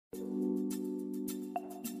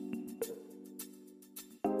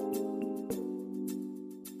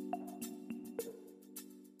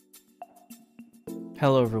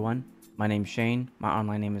Hello everyone, my name's Shane, my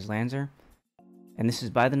online name is Lanzer, and this is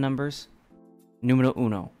By the Numbers, Numero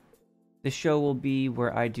Uno. This show will be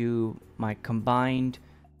where I do my combined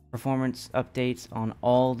performance updates on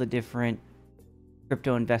all the different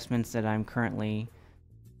crypto investments that I'm currently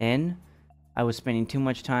in. I was spending too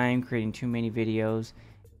much time creating too many videos,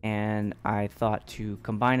 and I thought to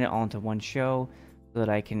combine it all into one show so that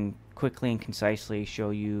I can quickly and concisely show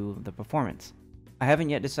you the performance. I haven't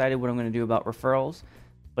yet decided what I'm going to do about referrals,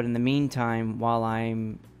 but in the meantime, while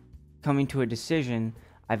I'm coming to a decision,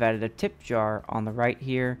 I've added a tip jar on the right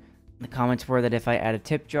here. The comments were that if I add a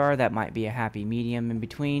tip jar, that might be a happy medium in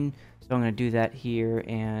between. So I'm going to do that here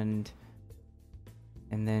and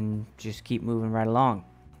then just keep moving right along.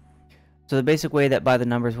 So the basic way that By the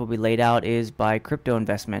Numbers will be laid out is by crypto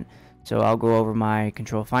investment. So I'll go over my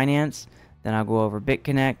control finance, then I'll go over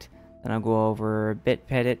BitConnect, then I'll go over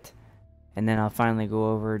Bitpetite, and then I'll finally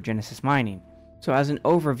go over Genesis Mining. So as an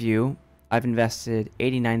overview, I've invested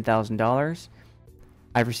 $89,000.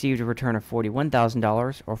 I've received a return of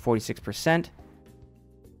 $41,000 or 46%.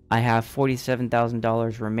 I have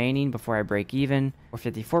 $47,000 remaining before I break even, or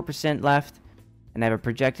 54% left, and I have a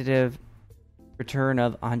projected return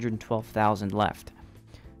of $112,000 left.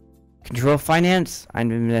 Control finance, I've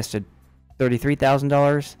invested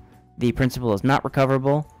 $33,000. The principal is not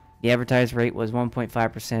recoverable. The advertised rate was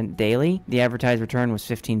 1.5% daily. The advertised return was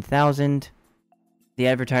 $15,000. The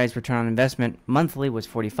advertised return on investment monthly was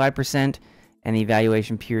 45%, and the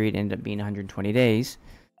evaluation period ended up being 120 days.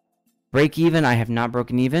 Break even, I have not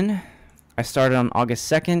broken even. I started on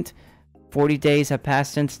August 2nd. 40 days have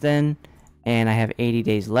passed since then, and I have 80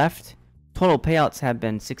 days left. Total payouts have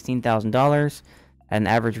been $16,000 at an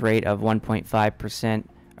average rate of 1.5%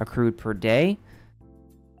 accrued per day.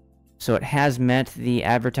 So it has met the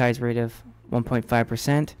advertised rate of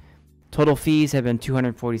 1.5%. Total fees have been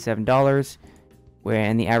 $247,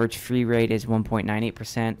 and the average fee rate is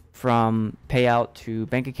 1.98% from payout to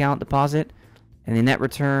bank account deposit. And the net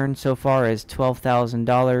return so far is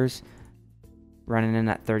 $12,000, running in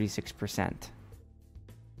at 36%.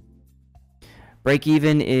 Break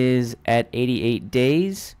even is at 88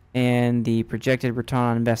 days, and the projected return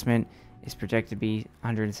on investment is projected to be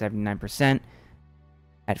 179%.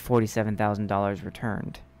 At $47,000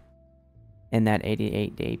 returned in that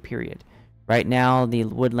 88-day period. Right now, the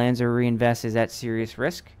Woodlands reinvest is at serious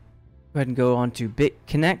risk. Go ahead and go on to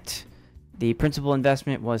BitConnect. The principal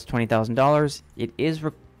investment was $20,000. It is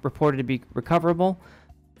reported to be recoverable.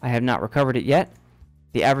 I have not recovered it yet.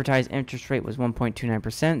 The advertised interest rate was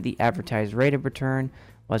 1.29%. The advertised rate of return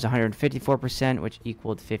was 154%, which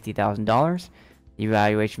equaled $50,000. The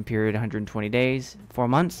evaluation period 120 days, 4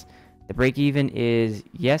 months. The break even is,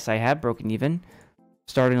 yes, I have broken even.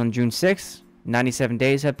 Starting on June 6th, 97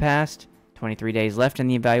 days have passed, 23 days left in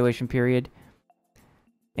the evaluation period,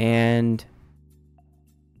 and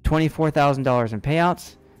 $24,000 in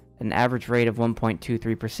payouts, an average rate of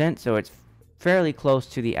 1.23%, so it's fairly close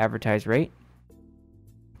to the advertised rate.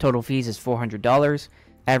 Total fees is $400.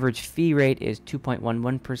 Average fee rate is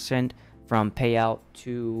 2.11% from payout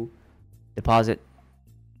to deposit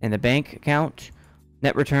in the bank account.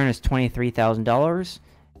 Net return is $23,000,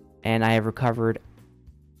 and I have recovered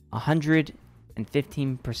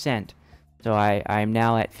 115%. So I am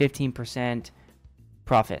now at 15%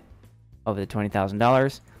 profit over the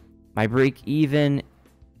 $20,000. My break even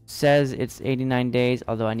says it's 89 days,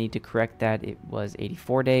 although I need to correct that. It was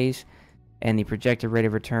 84 days, and the projected rate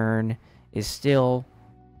of return is still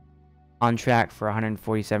on track for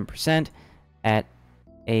 147% at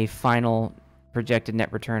a final projected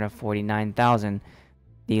net return of $49,000.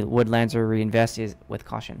 The Woodlands reinvest is with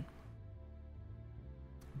caution.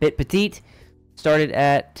 Bitpetite started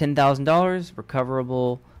at $10,000.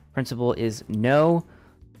 Recoverable principal is no.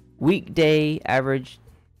 The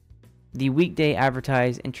weekday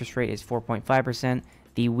advertised interest rate is 4.5%.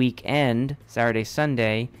 The weekend, Saturday,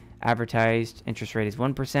 Sunday, advertised interest rate is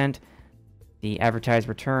 1%. The advertised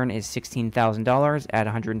return is $16,000 at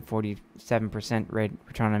 147% rate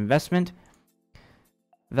return on investment.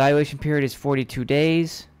 Evaluation period is 42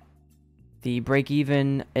 days. The break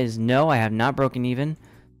even is no, I have not broken even.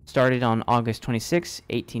 Started on August 26,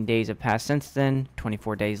 18 days have passed since then,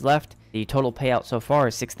 24 days left. The total payout so far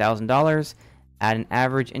is $6,000 at an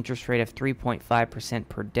average interest rate of 3.5%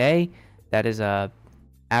 per day. That is a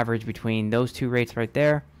average between those two rates right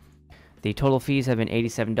there. The total fees have been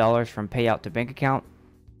 $87 from payout to bank account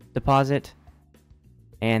deposit,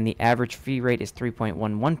 and the average fee rate is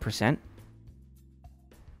 3.11%.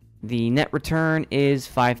 The net return is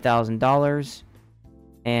 $5,000,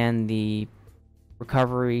 and the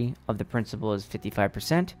recovery of the principal is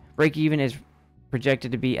 55%. Break even is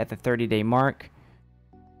projected to be at the 30-day mark,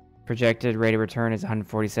 Projected rate of return is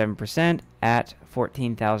 147% at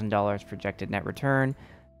 $14,000 projected net return.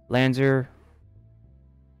 Would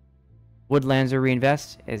Lanzer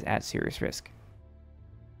reinvest is at serious risk.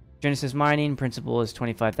 Genesis Mining, principal is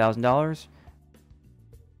 $25,000.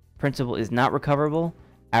 Principal is not recoverable.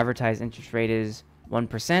 Advertised interest rate is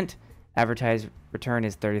 1%. Advertised return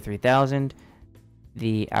is $33,000.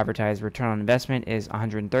 The advertised return on investment is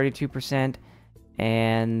 132%,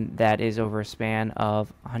 and that is over a span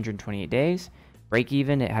of 128 days. Break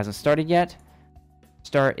even, it hasn't started yet.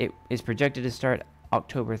 It is projected to start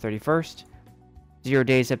October 31st. 0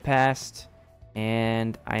 days have passed,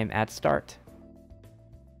 and I am at start.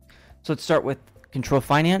 So let's start with Control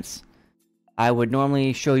Finance. I would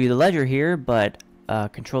normally show you the ledger here, but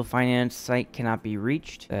Control Finance site cannot be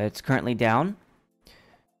reached. It's currently down.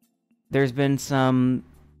 There's been some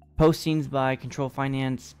postings by Control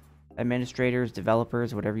Finance administrators,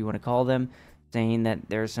 developers, whatever you want to call them, saying that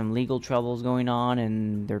there's some legal troubles going on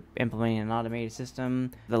and they're implementing an automated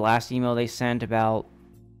system. The last email they sent about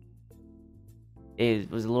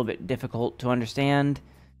it was a little bit difficult to understand,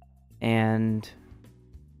 and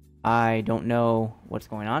I don't know what's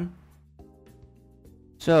going on.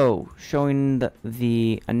 So, showing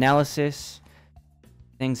the analysis,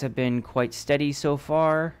 things have been quite steady so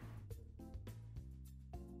far.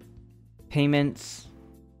 Payments,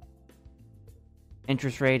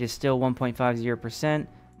 interest rate is still 1.50%.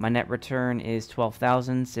 My net return is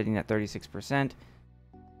 $12,000, sitting at 36%.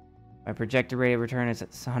 My projected rate of return is at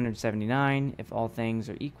 179 if all things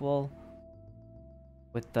are equal,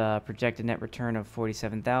 with the projected net return of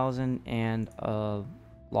 47,000 and a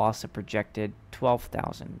loss of projected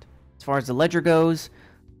 12,000. As far as the ledger goes,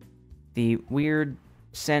 the weird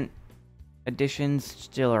cent additions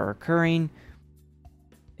still are occurring.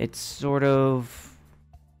 It's sort of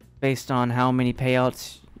based on how many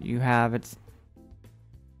payouts you have. It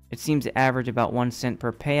seems to average about 1 cent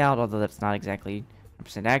per payout, although that's not exactly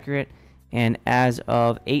 100% accurate. And as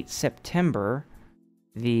of 8 September,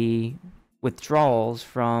 the withdrawals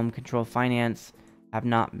from Control Finance have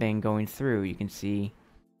not been going through. You can see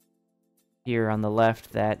here on the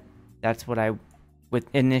left that that's what I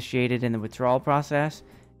initiated in the withdrawal process,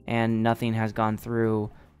 and nothing has gone through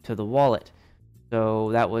to the wallet. So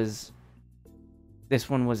this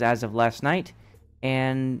one was as of last night,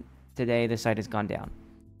 and today the site has gone down.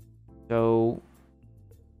 So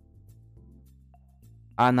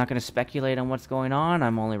I'm not going to speculate on what's going on.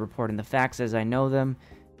 I'm only reporting the facts as I know them,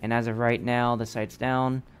 and as of right now, the site's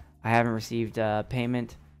down. I haven't received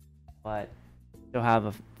payment, but still have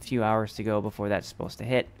a few hours to go before that's supposed to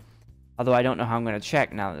hit. Although I don't know how I'm going to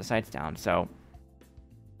check now that the site's down, so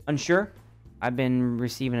unsure. I've been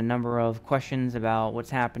receiving a number of questions about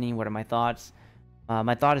what's happening, what are my thoughts.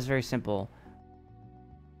 My thought is very simple.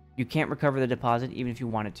 You can't recover the deposit even if you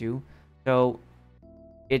wanted to, so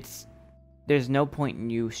there's no point in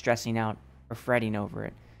you stressing out or fretting over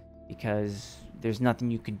it, because there's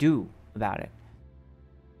nothing you can do about it.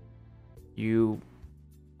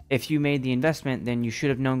 If you made the investment, then you should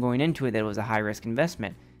have known going into it that it was a high-risk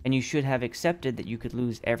investment, and you should have accepted that you could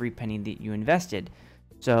lose every penny that you invested.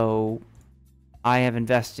 So I have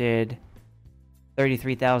invested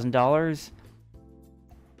 $33,000.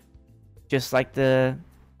 Just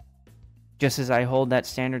as I hold that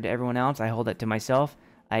standard to everyone else, I hold it to myself.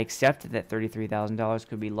 I accept that $33,000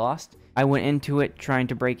 could be lost. I went into it trying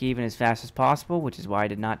to break even as fast as possible, which is why I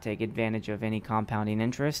did not take advantage of any compounding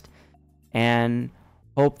interest, and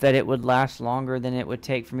hope that it would last longer than it would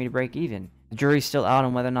take for me to break even. The jury's still out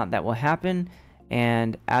on whether or not that will happen,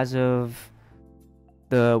 and as of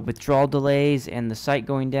the withdrawal delays and the site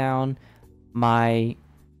going down, my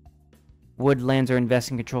would Lanzer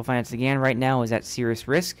invest in Control Finance again right now is at serious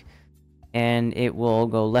risk, and it will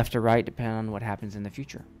go left or right depending on what happens in the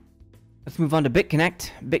future. Let's move on to BitConnect.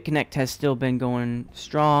 BitConnect has still been going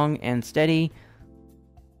strong and steady.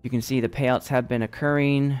 You can see the payouts have been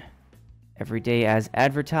occurring every day as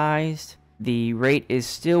advertised. The rate is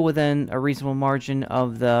still within a reasonable margin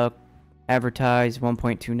of the advertised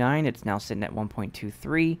 1.29. It's now sitting at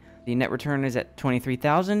 1.23. The net return is at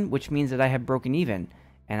 23,000, which means that I have broken even,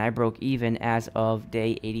 and I broke even as of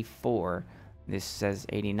day 84. This says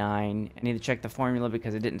 89. I need to check the formula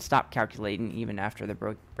because it didn't stop calculating even after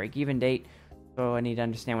the break-even date, so I need to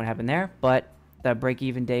understand what happened there. But the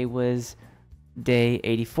break-even day was day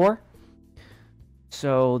 84,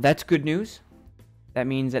 so that's good news. That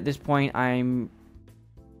means at this point I'm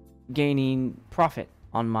gaining profit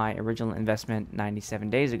on my original investment 97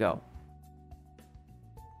 days ago.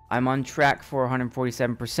 I'm on track for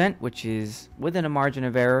 147%, which is within a margin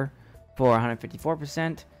of error for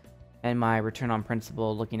 154%, and my return on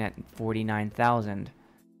principal looking at 49,000.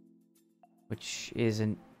 which is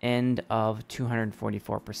an end of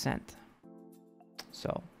 244%.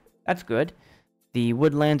 So that's good. The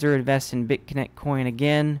Woodlancer invests in BitConnect coin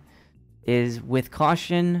again, is with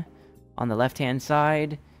caution on the left-hand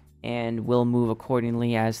side, and will move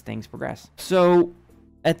accordingly as things progress. So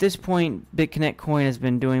at this point, BitConnect coin has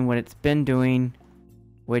been doing what it's been doing,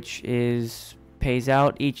 which is pays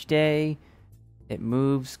out each day. It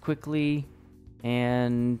moves quickly,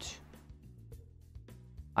 and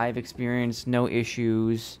I've experienced no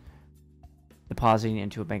issues depositing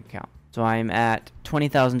into a bank account. So I'm at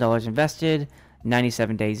 $20,000 invested,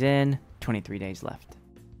 97 days in, 23 days left.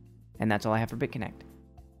 And that's all I have for BitConnect.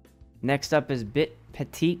 Next up is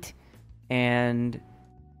Bitpetite, and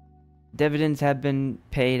dividends have been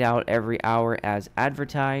paid out every hour as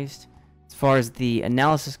advertised. As far as the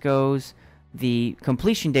analysis goes, the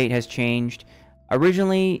completion date has changed.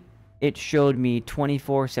 Originally, it showed me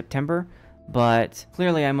 24 September, but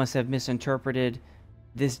clearly I must have misinterpreted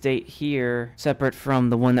this date here, separate from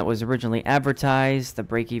the one that was originally advertised, the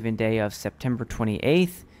break-even day of September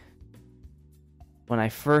 28th, when I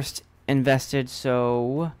first invested.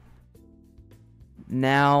 So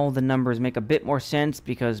now the numbers make a bit more sense,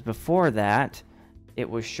 because before that, it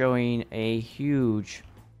was showing a huge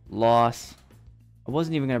loss. I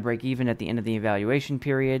wasn't even going to break even at the end of the evaluation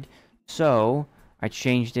period, so I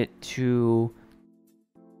changed it to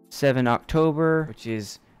 7 October, which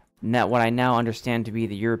is what I now understand to be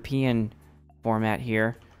the European format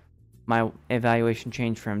here. My evaluation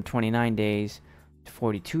changed from 29 days to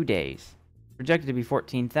 42 days. Projected to be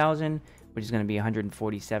 14,000, which is going to be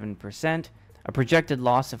 147%. A projected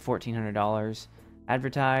loss of $1,400.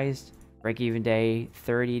 Advertised break-even day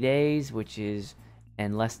 30 days, which is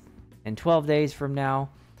in less than 12 days from now.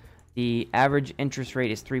 The average interest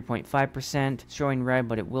rate is 3.5%, showing red,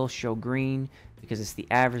 but it will show green because it's the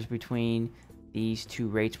average between these two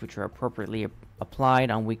rates, which are appropriately applied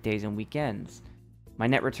on weekdays and weekends. My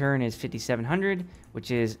net return is $5,700, which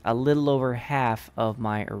is a little over half of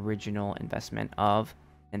my original investment of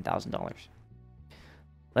 $10,000.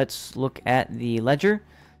 Let's look at the ledger,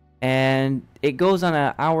 and it goes on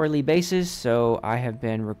an hourly basis, so I have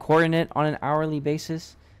been recording it on an hourly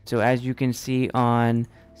basis. So as you can see, on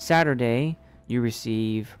Saturday, you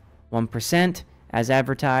receive 1% as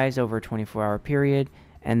advertised over a 24-hour period,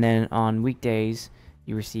 and then on weekdays,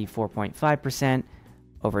 you receive 4.5%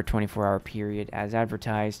 over a 24-hour period as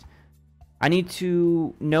advertised. I need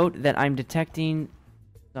to note that I'm detecting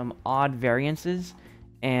some odd variances,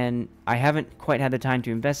 and I haven't quite had the time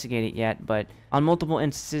to investigate it yet, but on multiple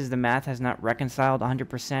instances, the math has not reconciled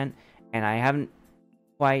 100%, and I haven't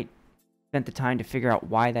quite spent the time to figure out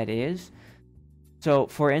why that is. So,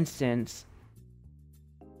 for instance,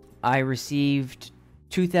 I received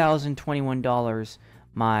 $2,021,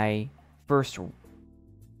 my first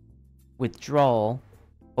withdrawal,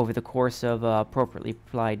 over the course of appropriately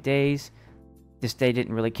applied days. This day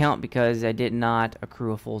didn't really count because I did not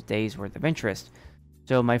accrue a full day's worth of interest.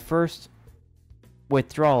 So my first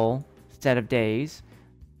withdrawal set of days,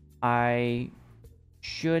 I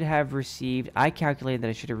calculated that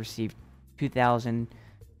I should have received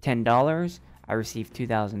 $2,010. I received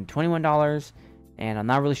 $2,021, and I'm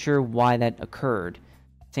not really sure why that occurred.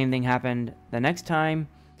 Same thing happened the next time.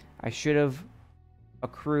 I should have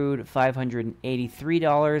accrued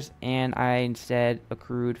 $583, and I instead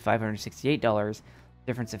accrued $568,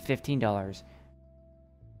 difference of $15.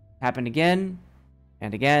 Happened again,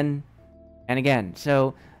 and again, and again.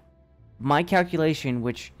 So my calculation,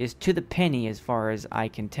 which is to the penny as far as I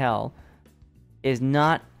can tell, is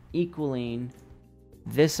not equaling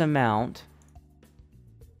this amount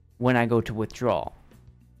when I go to withdraw.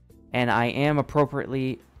 And I am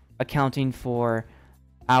appropriately accounting for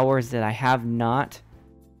hours that I have not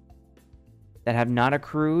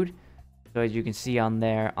accrued. So as you can see on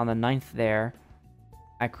there, on the 9th there,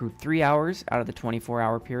 I accrued 3 hours out of the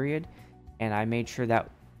 24-hour period, and I made sure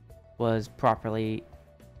that was properly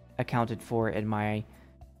accounted for in my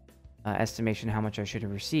estimation how much I should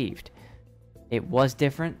have received. It was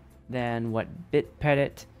different than what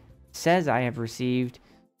Bitpetite says I have received,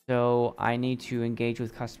 so I need to engage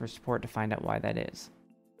with customer support to find out why that is.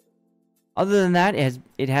 Other than that,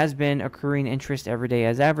 it has been accruing interest every day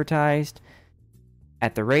as advertised,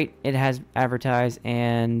 at the rate it has advertised,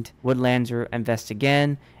 and Woodlancer invests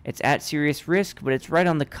again. It's at serious risk, but it's right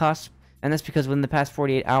on the cusp, and that's because within the past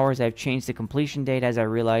 48 hours, I've changed the completion date as I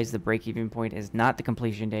realized the break-even point is not the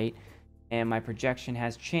completion date, and my projection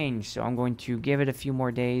has changed, so I'm going to give it a few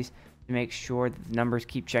more days to make sure that the numbers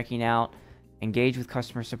keep checking out, engage with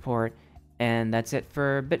customer support, and that's it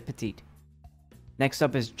for Bitpetite. Next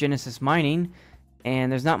up is Genesis Mining,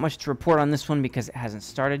 and there's not much to report on this one because it hasn't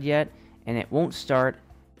started yet. and it won't start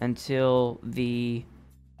until the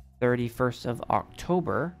 31st of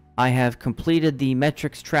October. I have completed the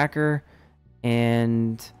metrics tracker,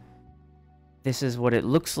 and this is what it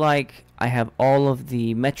looks like. I have all of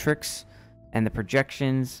the metrics and the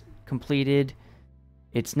projections completed.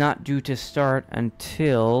 It's not due to start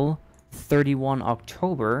until 31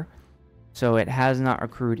 October, so it has not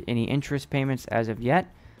accrued any interest payments as of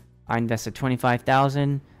yet. I invested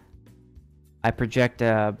 $25,000. I project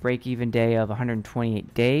a break-even day of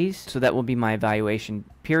 128 days, so that will be my evaluation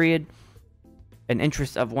period. An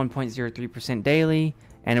interest of 1.03% daily,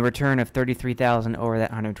 and a return of $33,000 over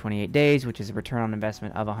that 128 days, which is a return on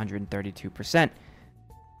investment of 132%.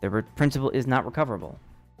 The principal is not recoverable.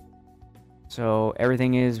 So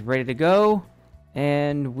everything is ready to go,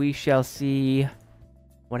 and we shall see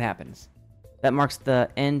what happens. That marks the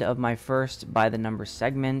end of my first by the numbers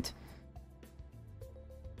segment.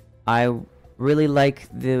 I really like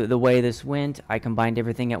the way this went. I combined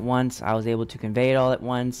everything at once. I was able to convey it all at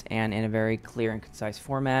once and in a very clear and concise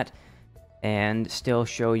format, and still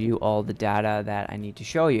show you all the data that I need to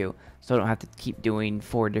show you, so I don't have to keep doing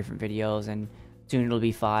 4 different videos, and soon it'll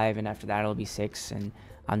be 5, and after that it'll be 6, and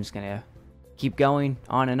I'm just gonna keep going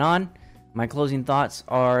on and on. My closing thoughts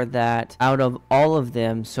are that out of all of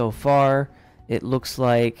them so far, it looks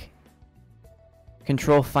like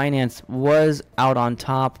Control Finance was out on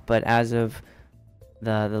top, but as of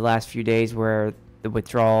the last few days where the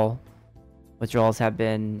withdrawals have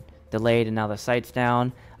been delayed and now the site's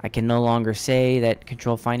down, I can no longer say that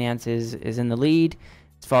Control Finance is in the lead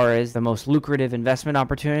as far as the most lucrative investment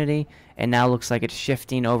opportunity, and now looks like it's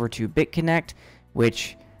shifting over to BitConnect,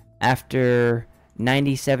 which after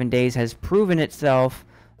 97 days has proven itself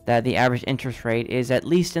that the average interest rate is at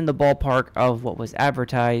least in the ballpark of what was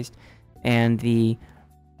advertised, and the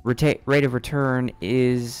rate of return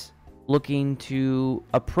is looking to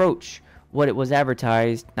approach what it was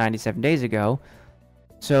advertised 97 days ago.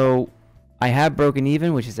 So I have broken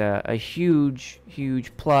even, which is a huge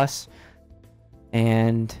plus,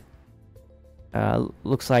 and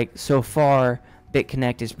looks like so far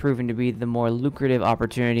BitConnect is proven to be the more lucrative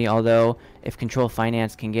opportunity, although if Control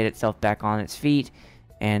Finance can get itself back on its feet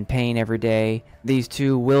and paying every day, these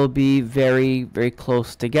two will be very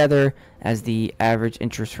close together, as the average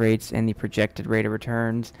interest rates and the projected rate of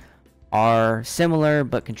returns are similar,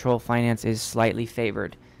 but Control Finance is slightly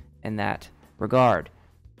favored in that regard.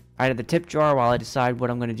 I had the tip jar while I decide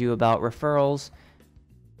what I'm going to do about referrals,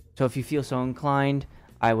 so if you feel so inclined,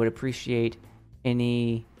 I would appreciate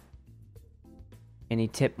any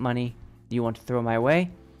tip money you want to throw my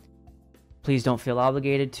way. Please don't feel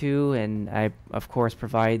obligated to, and I of course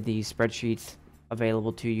provide the spreadsheets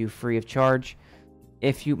available to you free of charge.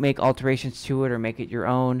 If you make alterations to it or make it your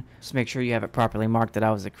own, just make sure you have it properly marked that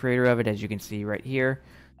I was the creator of it, as you can see right here.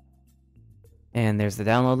 And there's the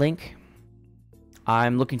download link.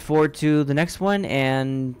 I'm looking forward to the next one,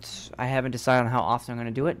 and I haven't decided on how often I'm going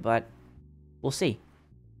to do it, but we'll see.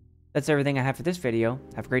 That's everything I have for this video.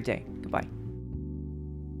 Have a great day. Goodbye.